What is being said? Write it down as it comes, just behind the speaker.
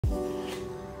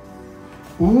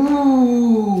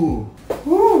Ooh!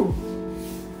 Woo!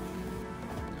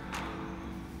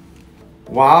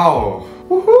 Wow!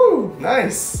 Woohoo!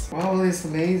 Nice! Wow, it's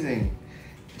amazing!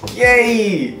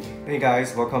 Yay! Hey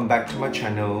guys, welcome back to my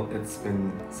channel. It's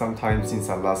been some time since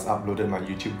I last uploaded my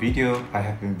YouTube video. I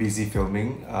have been busy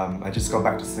filming. I just got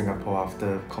back to Singapore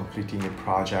after completing a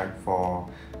project for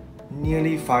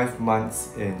nearly 5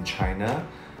 months in China.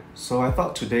 So I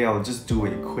thought today I'll just do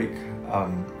a quick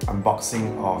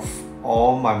unboxing of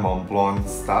all my Montblanc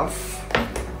stuff.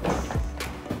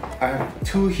 I have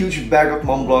 2 huge bags of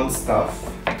Montblanc stuff.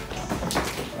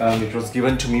 It was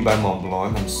given to me by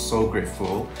Montblanc. I'm so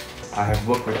grateful. I have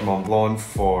worked with Montblanc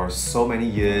for so many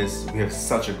years. We have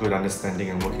such a good understanding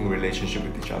and working relationship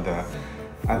with each other.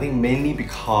 I think mainly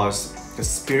because the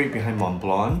spirit behind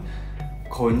Montblanc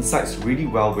coincides really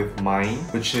well with mine,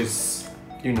 which is,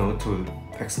 you know, to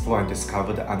explore and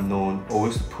discover the unknown,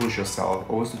 always to push yourself,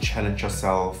 always to challenge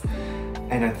yourself.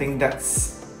 And I think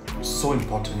that's so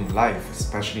important in life,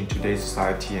 especially in today's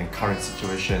society and current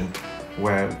situation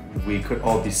where we could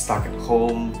all be stuck at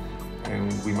home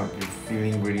and we might be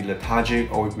feeling really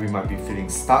lethargic or we might be feeling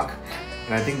stuck.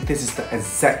 And I think this is the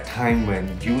exact time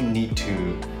when you need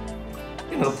to,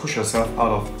 you know, push yourself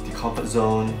out of the comfort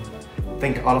zone,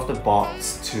 think out of the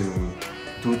box to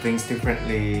do things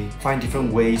differently, find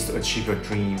different ways to achieve your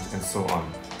dreams and so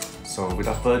on. So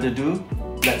without further ado,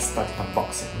 let's start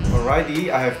unboxing. Alrighty,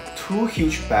 I have 2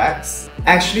 huge bags.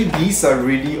 Actually, these are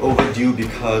really overdue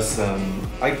because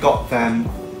I got them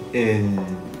in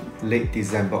late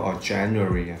December or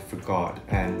January, I forgot.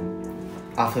 And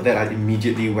after that, I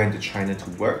immediately went to China to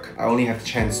work. I only have the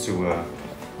chance to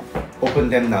open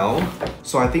them now.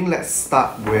 So I think let's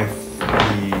start with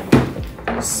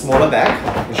the smaller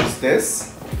bag, which is this.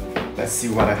 Let's see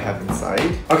what I have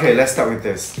inside. Okay, let's start with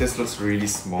this. This looks really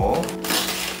small.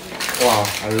 Wow,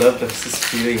 I love this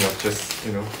feeling of just,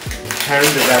 you know,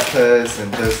 tearing the wrappers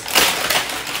and just,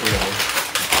 you know,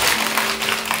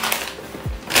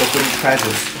 opening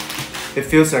presents. It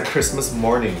feels like Christmas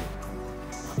morning.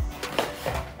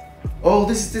 Oh,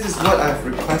 this is what I've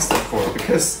requested for,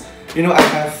 because, you know, I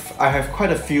have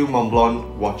quite a few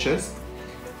Montblanc watches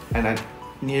and I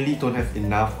nearly don't have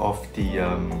enough of the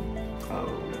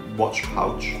watch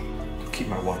pouch to keep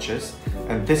my watches,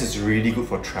 and this is really good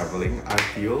for traveling. I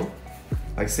feel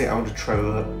like, say I want to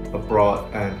travel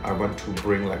abroad and I want to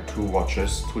bring like 2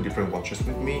 different watches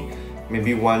with me,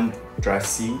 maybe one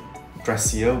dressier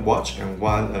watch and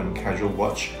one casual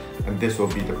watch, and this will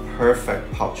be the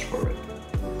perfect pouch for it.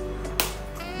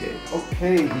 Yay.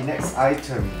 Okay, the next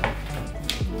item.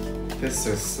 This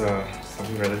is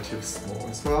something relatively small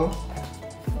as well.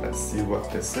 Let's see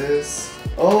what this is.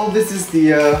 Oh, this is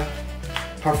the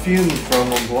perfume from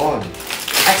Montblanc.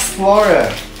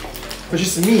 Explorer, which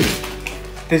is me.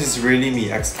 This is really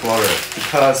me, Explorer,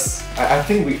 because I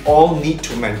think we all need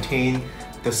to maintain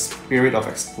the spirit of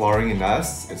exploring in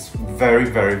us. It's very,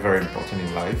 very, very important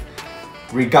in life.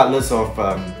 Regardless of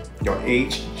your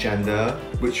age, gender,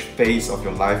 which phase of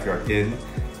your life you're in,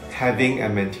 having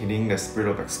and maintaining the spirit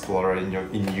of explorer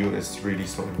in you is really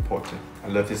so important. I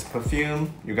love this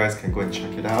perfume. You guys can go and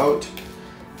check it out.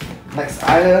 Next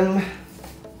item.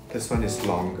 This one is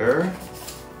longer.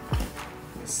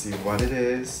 Let's see what it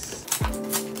is.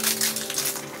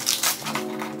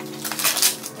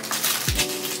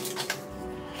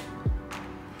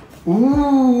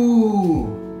 Ooh!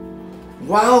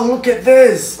 Wow, look at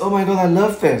this! Oh my god, I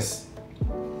love this!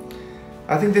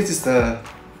 I think this is the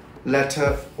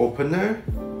letter opener.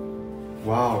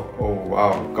 Wow, oh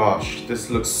wow, gosh, this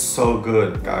looks so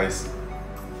good, guys.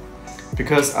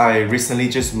 Because I recently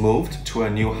just moved to a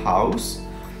new house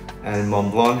and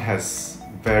Montblanc has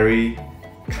very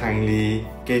kindly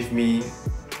gave me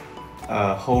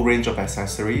a whole range of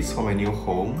accessories for my new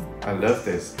home. I love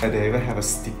this. And they even have a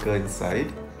sticker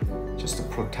inside just to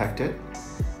protect it.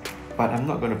 But I'm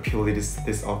not going to peel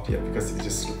this off yet because it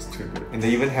just looks too good. And they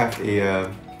even have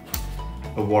a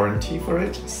warranty for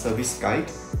it, service guide.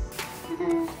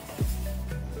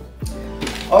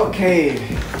 Okay,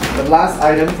 the last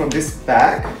item from this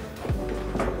bag.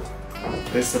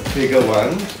 There's a bigger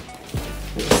one.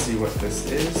 Let's see what this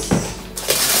is.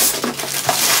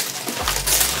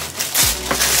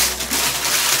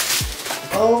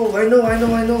 Oh, I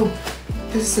know.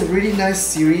 This is a really nice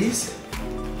series.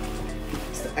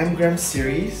 It's the M-Gram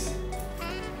series.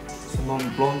 It's a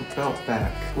Montblanc belt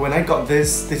bag. When I got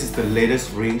this is the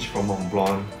latest range from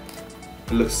Montblanc.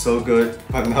 It looks so good,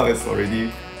 but now it's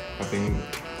already, I think,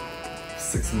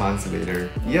 6 months later.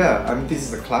 Yeah, I mean, this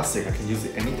is a classic. I can use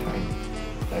it anytime.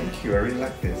 Thank you, I really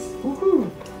like this. Woohoo!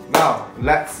 Now,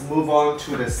 let's move on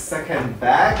to the second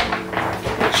bag,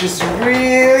 which is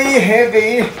really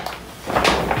heavy.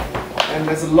 And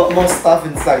there's a lot more stuff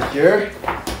inside here.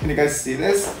 Can you guys see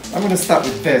this? I'm gonna start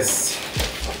with this.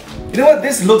 You know what?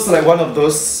 This looks like one of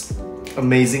those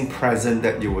amazing presents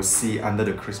that you will see under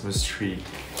the Christmas tree.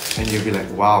 And you'll be like,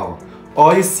 wow.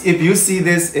 Or if you see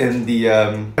this in the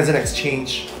present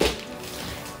exchange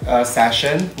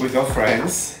session with your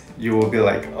friends, you will be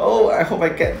like, oh, I hope I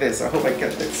get this, I hope I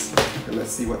get this. Okay,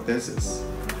 let's see what this is.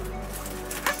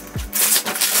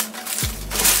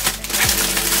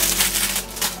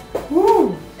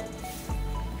 Woo!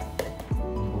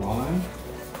 One.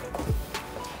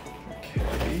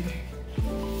 Okay.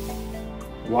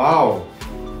 Wow.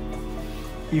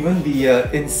 Even the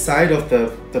inside of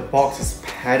the box is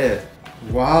padded.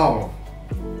 Wow.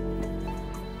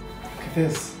 Look at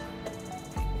this.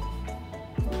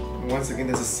 Once again,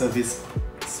 there's a service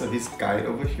guide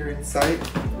over here inside.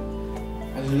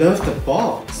 I love the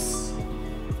box.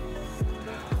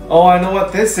 Oh, I know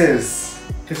what this is.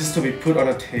 This is to be put on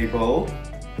a table.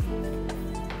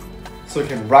 So you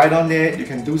can write on it, you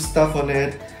can do stuff on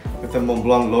it with the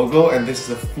Montblanc logo, and this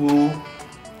is a full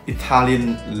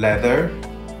Italian leather.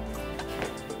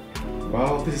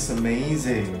 Wow, this is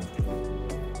amazing.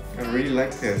 I really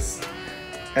like this.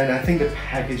 And I think the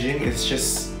packaging is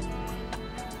just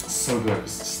so good,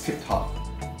 it's just tip top.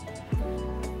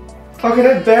 How can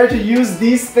I bear to use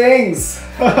these things?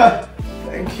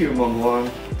 Thank you,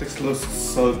 Montblanc. This looks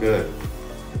so good.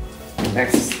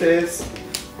 Next is this.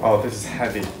 Oh, this is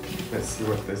heavy. Let's see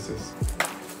what this is.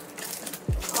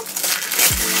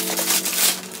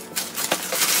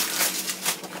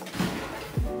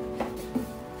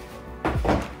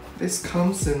 This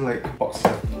comes in like a box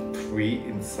of 3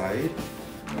 inside.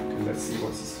 Okay, let's see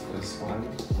what's this first one.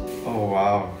 Oh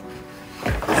wow.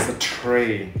 It's a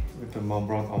tray with the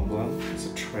Montblanc emblem. It's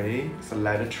a tray. It's a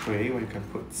leather tray where you can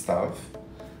put stuff.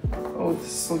 Oh, this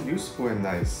is so useful and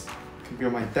nice. It can be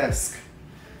on my desk.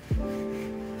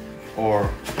 Or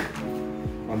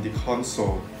on the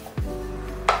console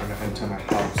when I enter my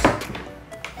house.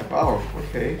 Wow,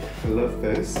 okay. I love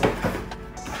this.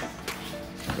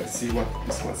 Let's see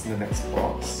what's in the next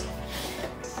box.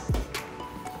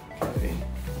 Okay.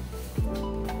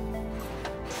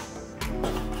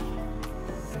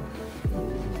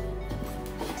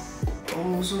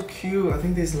 Oh, so cute. I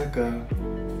think there's like a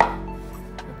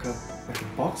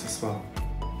box as well.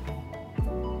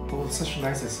 Oh, such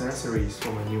nice accessories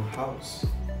for my new house.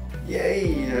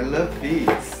 Yay, I love these.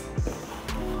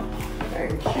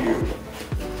 Thank you.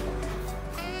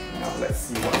 Now let's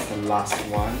see what's the last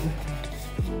one.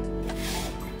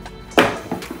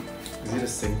 Is it the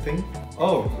same thing?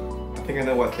 Oh, I think I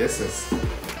know what this is.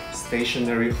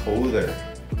 Stationery holder.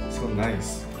 So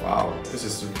nice. Wow, this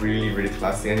is really, really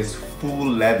classy and it's full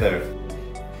leather.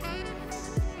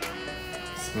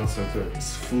 It smells so good.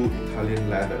 It's full Italian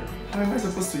leather. How am I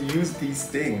supposed to use these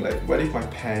things? Like, what if my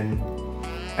pen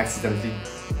accidentally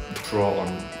draw on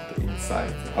the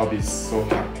inside? I'll be so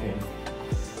heart pain.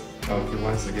 Okay,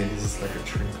 once again, this is like a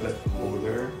trinket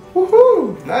holder.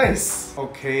 Woohoo! Nice!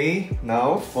 Okay,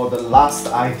 now for the last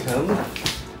item.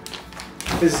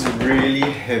 This is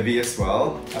really heavy as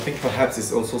well. I think perhaps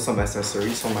it's also some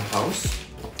accessories for my house.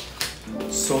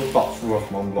 So thoughtful of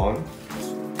Montblanc.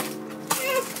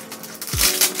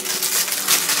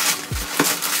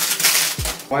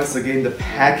 Once again, the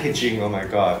packaging, oh my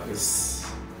god, is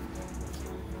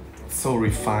so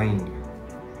refined.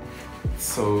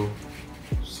 So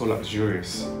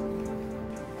luxurious.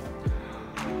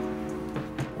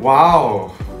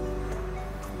 Wow!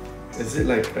 Is it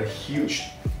like a huge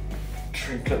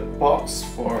trinket box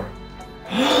for...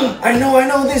 I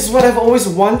know, this is what I've always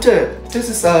wanted. This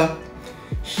is a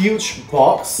huge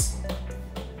box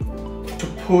to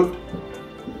put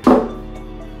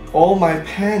all my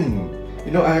pen. You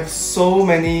know, I have so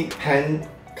many pen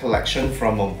collection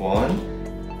from Montblanc,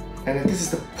 and this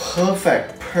is the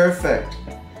perfect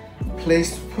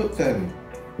place to put them.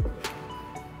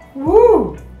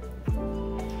 Woo!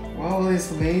 Wow,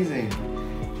 it's amazing.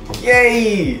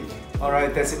 Yay!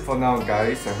 Alright, that's it for now,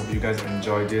 guys. I hope you guys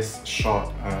enjoyed this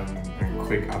short and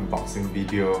quick unboxing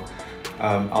video.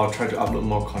 I'll try to upload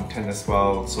more content as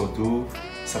well, so do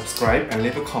subscribe and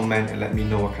leave a comment and let me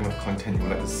know what kind of content you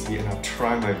would like to see, and I'll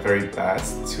try my very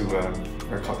best to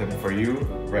record them for you.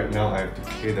 Right now I have to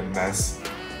clear the mess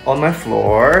on my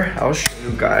floor. I'll show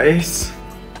you guys.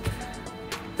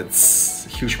 It's a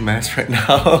huge mess right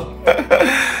now.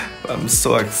 I'm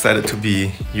so excited to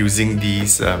be using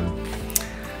these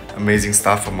amazing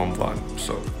stuff from Montblanc.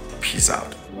 So peace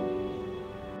out.